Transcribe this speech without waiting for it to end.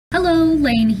Hello,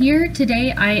 Lane here.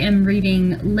 Today I am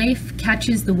reading Leif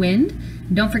Catches the Wind.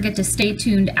 Don't forget to stay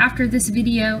tuned after this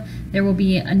video. There will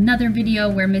be another video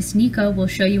where Miss Nico will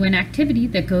show you an activity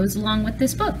that goes along with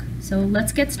this book. So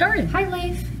let's get started. Hi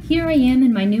Leif, here I am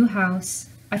in my new house.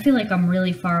 I feel like I'm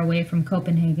really far away from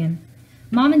Copenhagen.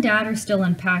 Mom and Dad are still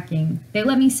unpacking. They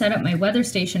let me set up my weather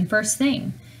station first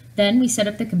thing. Then we set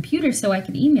up the computer so I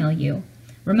could email you.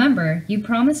 Remember, you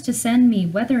promised to send me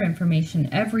weather information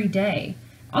every day.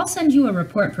 I'll send you a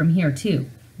report from here too.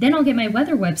 Then I'll get my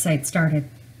weather website started.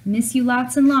 Miss you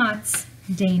lots and lots,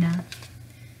 Dana.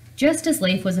 Just as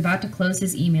Leif was about to close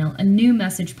his email, a new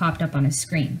message popped up on his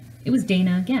screen. It was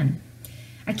Dana again.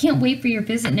 I can't wait for your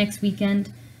visit next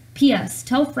weekend. P.S.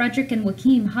 Tell Frederick and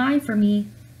Joachim hi for me.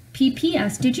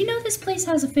 P.P.S. Did you know this place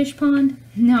has a fish pond?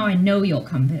 Now I know you'll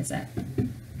come visit.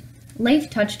 Leif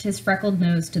touched his freckled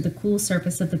nose to the cool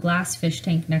surface of the glass fish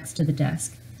tank next to the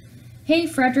desk. Hey,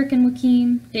 Frederick and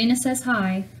Joachim, Dana says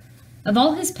hi. Of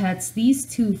all his pets, these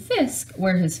two Fisk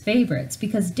were his favorites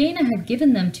because Dana had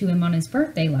given them to him on his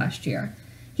birthday last year.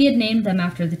 He had named them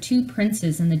after the two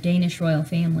princes in the Danish royal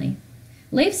family.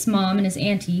 Leif's mom and his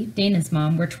auntie, Dana's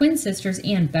mom, were twin sisters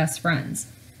and best friends.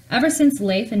 Ever since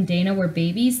Leif and Dana were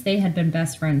babies, they had been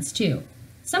best friends too.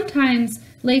 Sometimes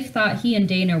Leif thought he and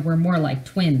Dana were more like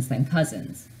twins than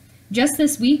cousins. Just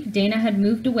this week, Dana had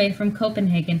moved away from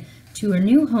Copenhagen to her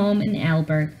new home in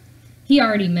Aalborg. He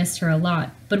already missed her a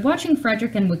lot, but watching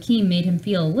Frederick and Joachim made him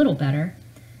feel a little better.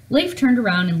 Leif turned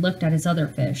around and looked at his other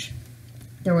fish.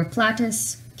 There were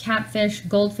platis, catfish,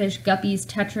 goldfish, guppies,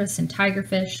 tetras, and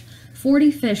tigerfish,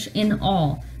 40 fish in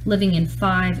all, living in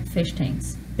 5 fish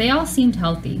tanks. They all seemed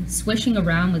healthy, swishing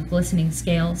around with glistening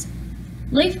scales.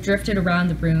 Leif drifted around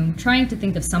the room, trying to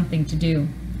think of something to do.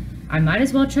 I might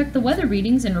as well check the weather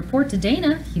readings and report to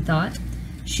Dana, he thought.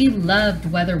 She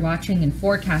loved weather watching and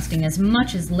forecasting as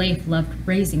much as Leif loved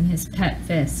raising his pet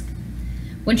Fisk.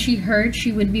 When she heard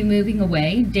she would be moving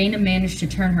away, Dana managed to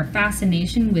turn her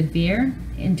fascination with Veer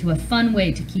into a fun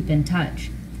way to keep in touch.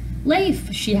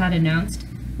 Leif, she had announced,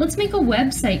 let's make a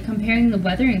website comparing the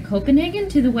weather in Copenhagen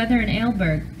to the weather in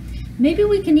Aalborg. Maybe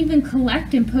we can even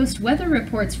collect and post weather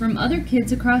reports from other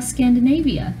kids across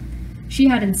Scandinavia. She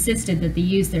had insisted that they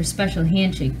use their special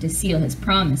handshake to seal his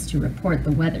promise to report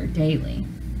the weather daily.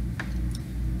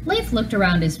 Leif looked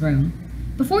around his room.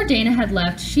 Before Dana had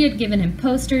left, she had given him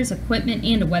posters, equipment,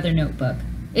 and a weather notebook.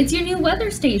 It's your new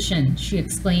weather station, she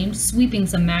exclaimed, sweeping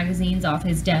some magazines off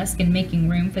his desk and making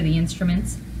room for the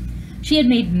instruments. She had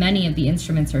made many of the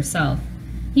instruments herself.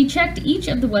 He checked each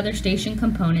of the weather station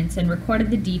components and recorded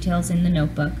the details in the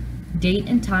notebook. Date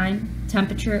and time,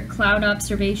 temperature, cloud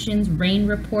observations, rain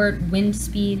report, wind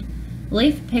speed.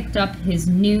 Leif picked up his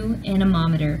new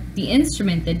anemometer, the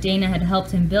instrument that Dana had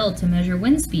helped him build to measure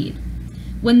wind speed.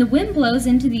 When the wind blows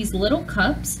into these little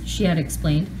cups, she had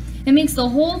explained, it makes the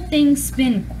whole thing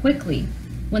spin quickly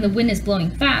when the wind is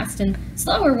blowing fast and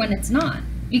slower when it's not.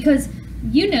 Because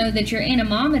you know that your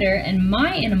anemometer and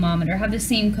my anemometer have the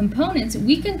same components,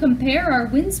 we can compare our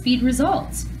wind speed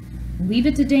results. Leave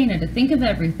it to Dana to think of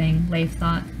everything, Leif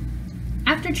thought.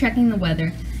 After checking the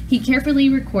weather, he carefully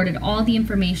recorded all the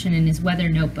information in his weather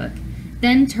notebook,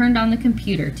 then turned on the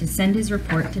computer to send his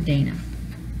report to Dana.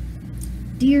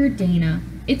 Dear Dana,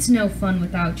 it's no fun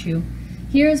without you.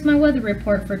 Here is my weather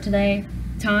report for today.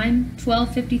 Time,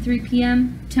 12:53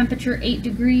 p.m., temperature 8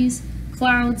 degrees,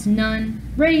 clouds none,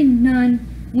 rain none,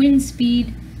 wind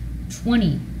speed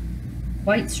 20.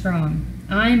 Quite strong.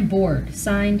 I'm bored.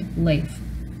 Signed, Leif.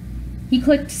 He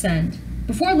clicked send.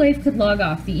 Before Leif could log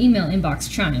off, the email inbox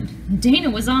chimed. Dana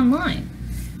was online.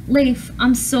 Leif,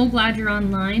 I'm so glad you're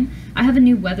online. I have a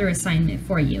new weather assignment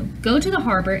for you. Go to the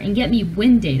harbor and get me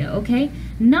wind data, okay?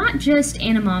 Not just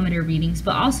anemometer readings,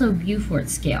 but also Beaufort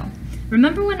scale.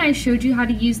 Remember when I showed you how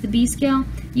to use the B scale?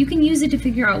 You can use it to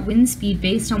figure out wind speed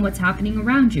based on what's happening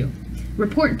around you.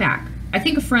 Report back. I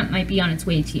think a front might be on its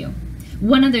way to you.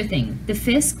 One other thing, the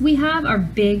Fisk we have are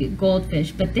big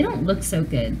goldfish, but they don't look so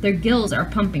good. Their gills are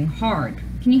pumping hard.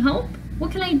 Can you help?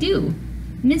 What can I do?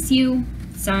 Miss you.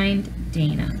 Signed,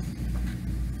 Dana.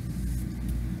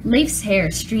 Leif's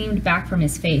hair streamed back from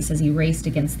his face as he raced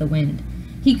against the wind.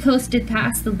 He coasted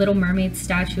past the Little Mermaid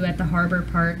statue at the harbor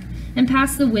park and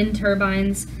past the wind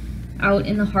turbines out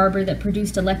in the harbor that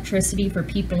produced electricity for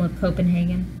people of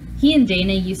Copenhagen. He and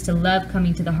Dana used to love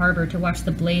coming to the harbor to watch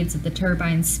the blades of the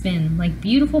turbines spin like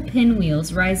beautiful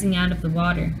pinwheels rising out of the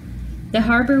water. The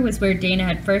harbor was where Dana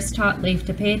had first taught Leif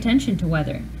to pay attention to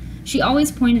weather. She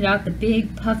always pointed out the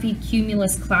big, puffy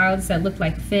cumulus clouds that looked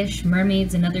like fish,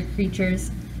 mermaids, and other creatures.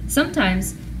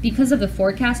 Sometimes, because of the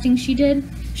forecasting she did,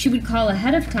 she would call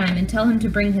ahead of time and tell him to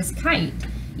bring his kite,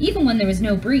 even when there was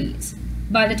no breeze.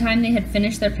 By the time they had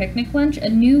finished their picnic lunch, a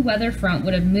new weather front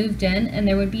would have moved in and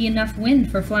there would be enough wind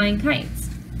for flying kites.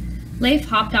 Leif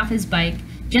hopped off his bike,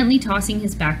 gently tossing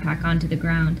his backpack onto the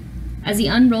ground. As he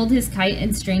unrolled his kite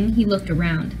and string, he looked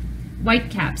around.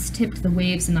 Whitecaps tipped the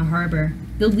waves in the harbor.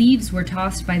 The leaves were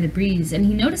tossed by the breeze, and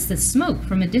he noticed that smoke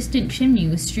from a distant chimney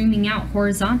was streaming out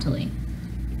horizontally.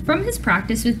 From his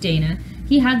practice with Dana,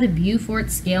 he had the Beaufort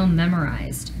scale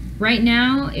memorized. Right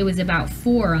now, it was about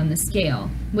 4 on the scale,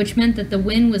 which meant that the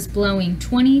wind was blowing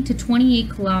 20 to 28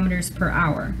 kilometers per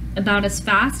hour, about as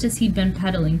fast as he'd been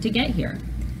pedaling to get here.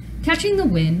 Catching the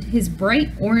wind, his bright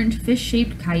orange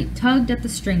fish-shaped kite tugged at the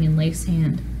string in Leif's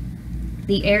hand.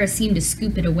 The air seemed to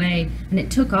scoop it away, and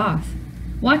it took off.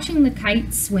 Watching the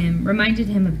kite swim reminded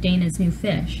him of Dana's new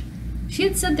fish. She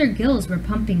had said their gills were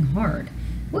pumping hard.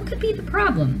 What could be the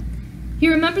problem? He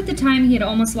remembered the time he had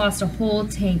almost lost a whole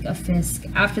tank of fisk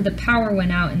after the power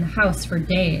went out in the house for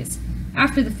days.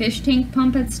 After the fish tank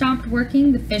pump had stopped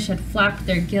working, the fish had flapped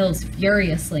their gills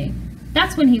furiously.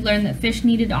 That's when he learned that fish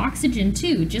needed oxygen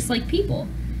too, just like people.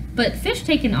 But fish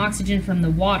take in oxygen from the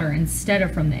water instead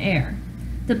of from the air.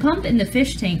 The pump in the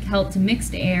fish tank helped to mix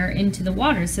the air into the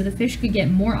water so the fish could get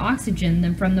more oxygen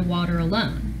than from the water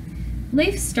alone.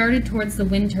 Leif started towards the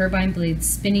wind turbine blades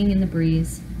spinning in the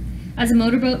breeze. As a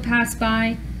motorboat passed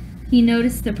by, he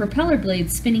noticed the propeller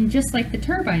blades spinning just like the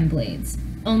turbine blades,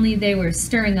 only they were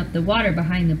stirring up the water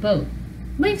behind the boat.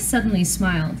 Leif suddenly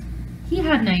smiled. He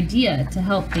had an idea to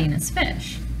help Dana's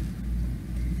fish.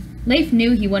 Leif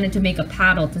knew he wanted to make a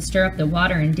paddle to stir up the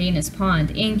water in Dana's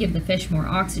pond and give the fish more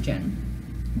oxygen.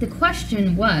 The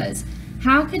question was,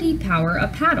 how could he power a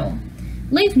paddle?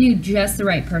 Leif knew just the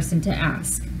right person to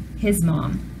ask. His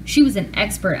mom. She was an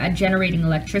expert at generating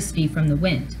electricity from the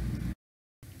wind.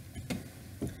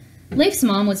 Leif's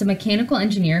mom was a mechanical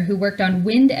engineer who worked on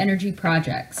wind energy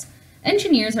projects.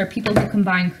 Engineers are people who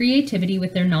combine creativity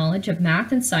with their knowledge of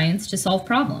math and science to solve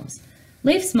problems.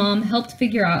 Leif's mom helped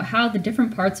figure out how the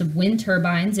different parts of wind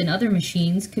turbines and other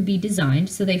machines could be designed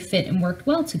so they fit and worked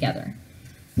well together.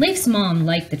 Leif's mom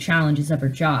liked the challenges of her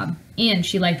job, and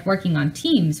she liked working on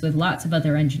teams with lots of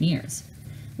other engineers.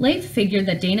 Leif figured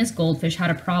that Dana's goldfish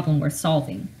had a problem worth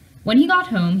solving. When he got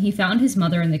home, he found his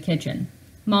mother in the kitchen.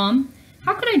 "Mom,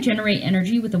 how could I generate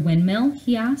energy with a windmill?"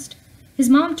 he asked. His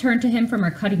mom turned to him from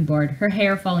her cutting board, her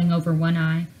hair falling over one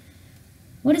eye.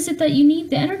 "What is it that you need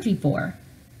the energy for?"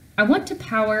 "I want to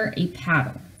power a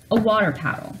paddle, a water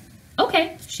paddle."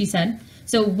 "Okay," she said.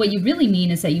 "So what you really mean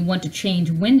is that you want to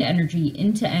change wind energy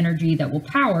into energy that will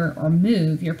power or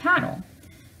move your paddle."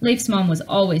 Leif's mom was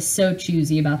always so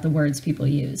choosy about the words people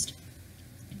used.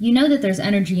 "You know that there's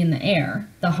energy in the air.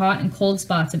 The hot and cold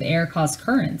spots of air cause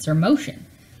currents or motion."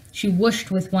 She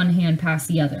whooshed with one hand past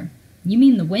the other. "You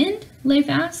mean the wind?" Leif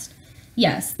asked.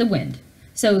 "Yes, the wind.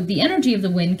 So the energy of the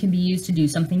wind can be used to do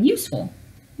something useful."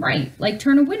 "Right, like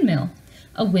turn a windmill."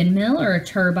 "A windmill or a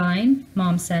turbine,"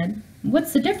 Mom said.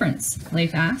 "What's the difference?"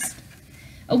 Leif asked.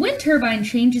 "A wind turbine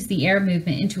changes the air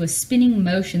movement into a spinning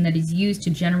motion that is used to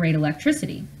generate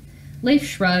electricity." Leif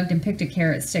shrugged and picked a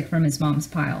carrot stick from his mom's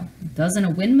pile. "Doesn't a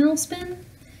windmill spin?"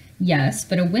 "Yes,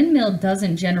 but a windmill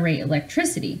doesn't generate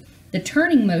electricity. The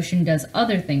turning motion does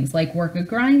other things like work a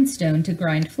grindstone to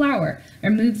grind flour or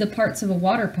move the parts of a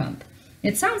water pump.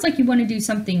 It sounds like you want to do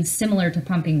something similar to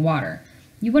pumping water.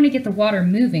 You want to get the water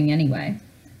moving anyway."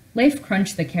 Leif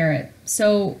crunched the carrot.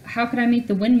 "So how could I make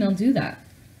the windmill do that?"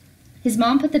 His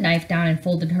mom put the knife down and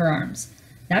folded her arms.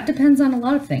 "That depends on a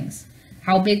lot of things.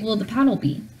 How big will the paddle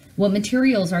be? What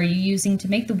materials are you using to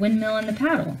make the windmill and the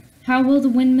paddle? How will the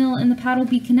windmill and the paddle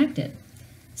be connected?"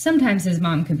 Sometimes his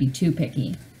mom could be too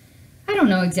picky. "I don't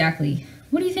know exactly.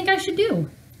 What do you think I should do?"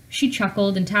 She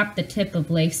chuckled and tapped the tip of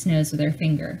Leif's nose with her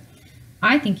finger.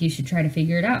 "I think you should try to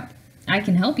figure it out. I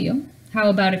can help you. How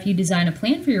about if you design a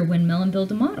plan for your windmill and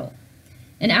build a model?"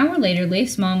 An hour later,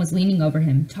 Leif's mom was leaning over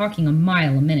him, talking a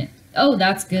mile a minute. "Oh,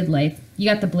 that's good, Leif. You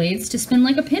got the blades to spin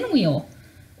like a pinwheel.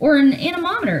 Or an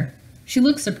anemometer." She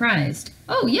looked surprised.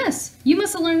 "Oh, yes. You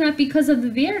must have learned that because of the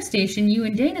VR station you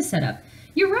and Dana set up.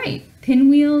 You're right.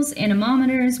 Pinwheels,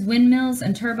 anemometers, windmills,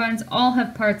 and turbines all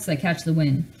have parts that catch the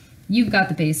wind. You've got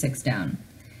the basics down."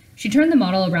 She turned the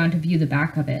model around to view the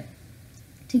back of it.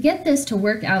 "To get this to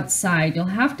work outside, you'll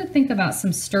have to think about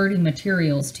some sturdy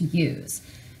materials to use.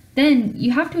 Then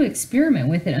you have to experiment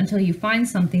with it until you find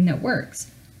something that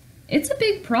works. It's a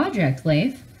big project,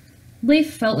 Leif."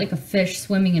 Leif felt like a fish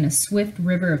swimming in a swift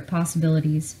river of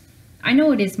possibilities. "I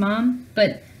know it is, Mom,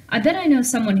 but I bet I know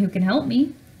someone who can help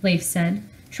me," Leif said,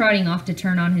 trotting off to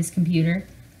turn on his computer.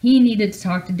 He needed to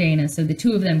talk to Dana so the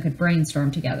two of them could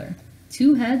brainstorm together.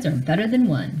 2 heads are better than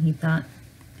 1, he thought.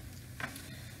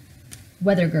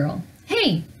 Weather Girl.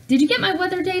 "Hey, Did you get my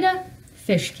weather data?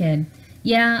 Fish kid.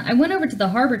 Yeah, I went over to the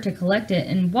harbor to collect it,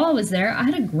 and while I was there, I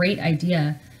had a great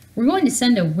idea. We're going to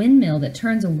send a windmill that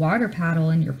turns a water paddle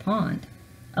in your pond.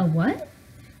 A what?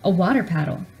 A water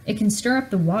paddle. It can stir up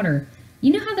the water.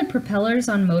 You know how the propellers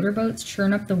on motorboats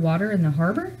churn up the water in the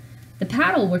harbor? The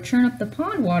paddle will churn up the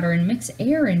pond water and mix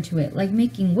air into it, like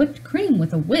making whipped cream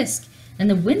with a whisk, and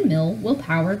the windmill will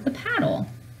power the paddle.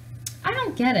 I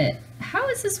don't get it. How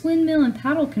is this windmill and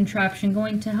paddle contraption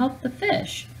going to help the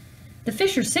fish? The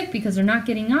fish are sick because they're not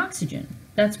getting oxygen.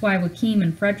 That's why Joachim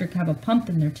and Frederick have a pump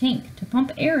in their tank to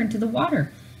pump air into the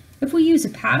water. If we use a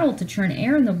paddle to churn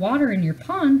air in the water in your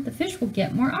pond, the fish will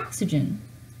get more oxygen.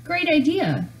 Great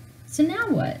idea. So now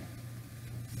what?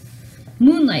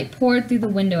 Moonlight poured through the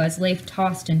window as Leif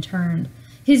tossed and turned.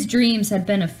 His dreams had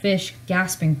been of fish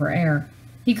gasping for air.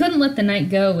 He couldn't let the night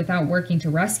go without working to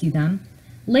rescue them.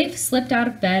 Leif slipped out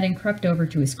of bed and crept over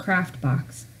to his craft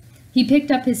box. He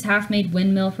picked up his half-made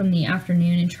windmill from the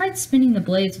afternoon and tried spinning the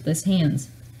blades with his hands.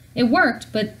 It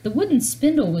worked, but the wooden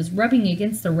spindle was rubbing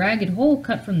against the ragged hole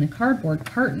cut from the cardboard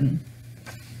carton.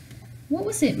 What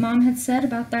was it Mom had said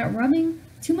about that rubbing?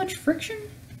 Too much friction?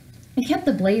 It kept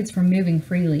the blades from moving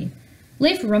freely.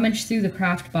 Leif rummaged through the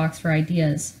craft box for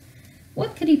ideas.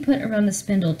 What could he put around the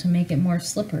spindle to make it more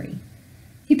slippery?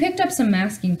 He picked up some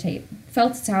masking tape,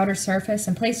 felt its outer surface,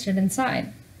 and placed it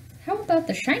inside. How about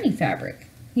the shiny fabric?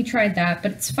 He tried that,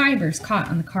 but its fibers caught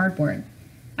on the cardboard.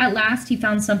 At last, he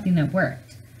found something that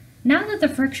worked. Now that the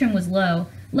friction was low,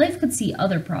 Leif could see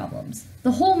other problems.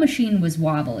 The whole machine was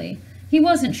wobbly. He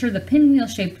wasn't sure the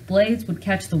pinwheel-shaped blades would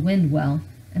catch the wind well.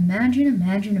 Imagine,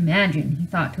 imagine, imagine, he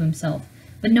thought to himself,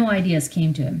 but no ideas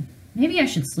came to him. Maybe I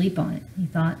should sleep on it, he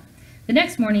thought. The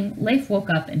next morning, Leif woke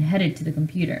up and headed to the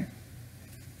computer.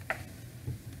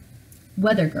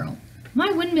 Weather girl.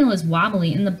 My windmill is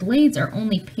wobbly and the blades are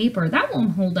only paper. That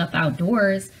won't hold up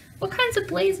outdoors. What kinds of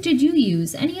blades did you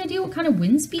use? Any idea what kind of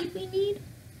wind speed we need?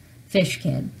 Fish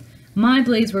kid. My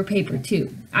blades were paper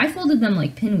too. I folded them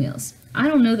like pinwheels. I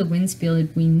don't know the wind speed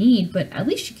we need, but at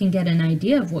least you can get an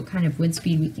idea of what kind of wind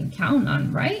speed we can count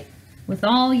on, right? With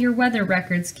all your weather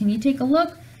records, can you take a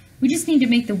look? We just need to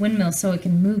make the windmill so it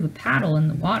can move a paddle in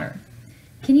the water.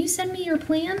 Can you send me your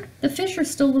plan? The fish are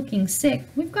still looking sick.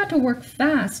 We've got to work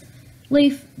fast.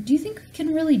 Leif, do you think we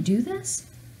can really do this?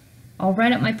 I'll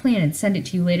write up my plan and send it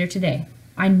to you later today.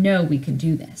 I know we can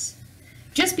do this.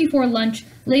 Just before lunch,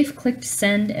 Leif clicked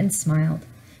send and smiled.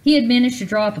 He had managed to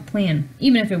draw up a plan,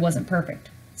 even if it wasn't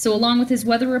perfect. So along with his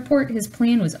weather report, his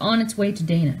plan was on its way to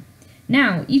Dana.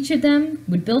 Now, each of them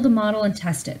would build a model and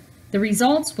test it. The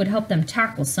results would help them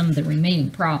tackle some of the remaining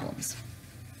problems.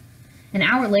 An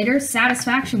hour later,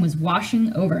 satisfaction was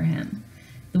washing over him.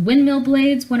 The windmill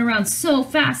blades went around so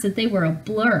fast that they were a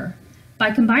blur.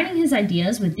 By combining his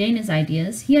ideas with Dana's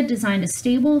ideas, he had designed a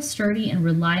stable, sturdy, and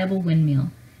reliable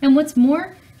windmill. And what's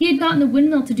more, he had gotten the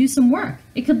windmill to do some work.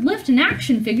 It could lift an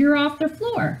action figure off the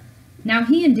floor. Now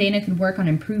he and Dana could work on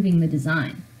improving the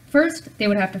design. First, they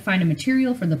would have to find a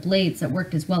material for the blades that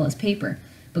worked as well as paper,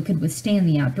 but could withstand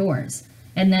the outdoors.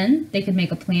 And then they could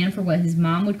make a plan for what his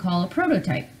mom would call a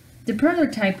prototype. The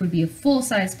prototype would be a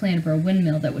full-size plan for a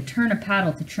windmill that would turn a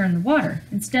paddle to churn the water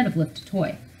instead of lift a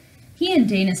toy. He and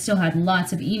Dana still had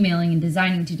lots of emailing and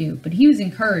designing to do, but he was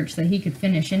encouraged that he could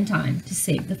finish in time to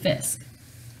save the Fisk.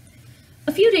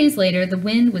 A few days later, the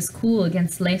wind was cool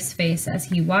against Leif's face as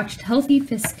he watched healthy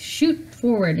fisk shoot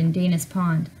forward in Dana's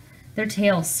pond. Their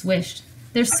tails swished.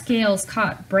 Their scales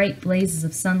caught bright blazes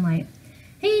of sunlight.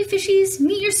 Hey, fishies,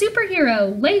 meet your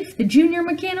superhero, Leif, the junior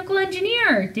mechanical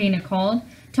engineer, Dana called,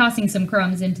 tossing some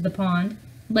crumbs into the pond.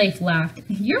 Leif laughed.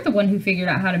 You're the one who figured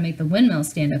out how to make the windmill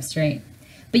stand up straight.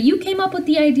 But you came up with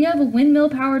the idea of a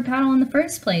windmill-powered paddle in the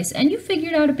first place, and you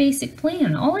figured out a basic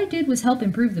plan. All I did was help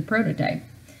improve the prototype.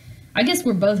 I guess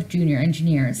we're both junior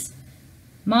engineers.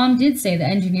 Mom did say that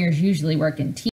engineers usually work in teams.